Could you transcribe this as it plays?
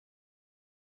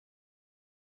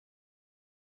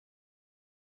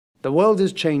The world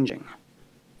is changing.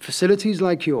 Facilities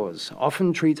like yours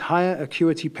often treat higher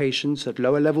acuity patients at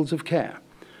lower levels of care,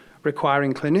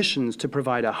 requiring clinicians to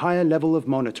provide a higher level of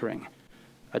monitoring,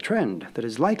 a trend that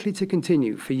is likely to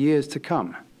continue for years to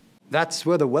come. That's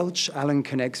where the Welch Allyn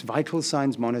Connex Vital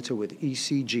Signs Monitor with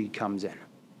ECG comes in.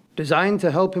 Designed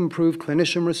to help improve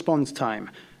clinician response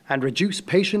time and reduce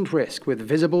patient risk with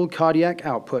visible cardiac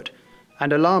output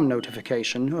and alarm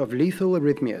notification of lethal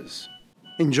arrhythmias.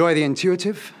 Enjoy the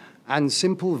intuitive and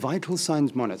simple vital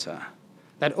signs monitor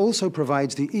that also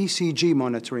provides the ECG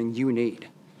monitoring you need,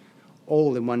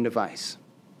 all in one device.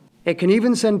 It can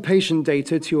even send patient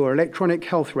data to your electronic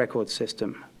health record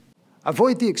system.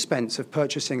 Avoid the expense of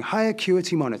purchasing high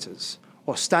acuity monitors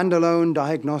or standalone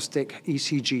diagnostic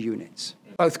ECG units,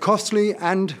 both costly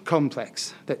and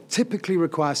complex, that typically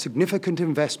require significant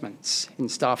investments in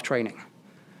staff training,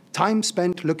 time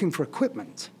spent looking for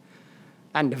equipment,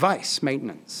 and device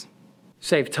maintenance.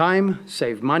 Save time,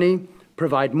 save money,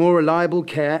 provide more reliable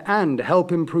care, and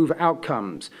help improve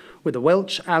outcomes with the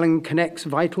Welch Allyn Connex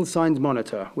Vital Signs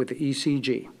Monitor with the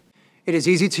ECG. It is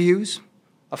easy to use,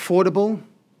 affordable,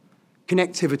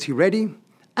 connectivity ready,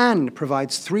 and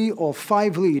provides 3 or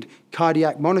 5 lead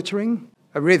cardiac monitoring,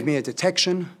 arrhythmia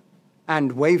detection,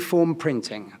 and waveform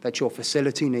printing that your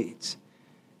facility needs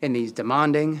in these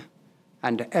demanding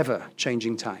and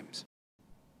ever-changing times.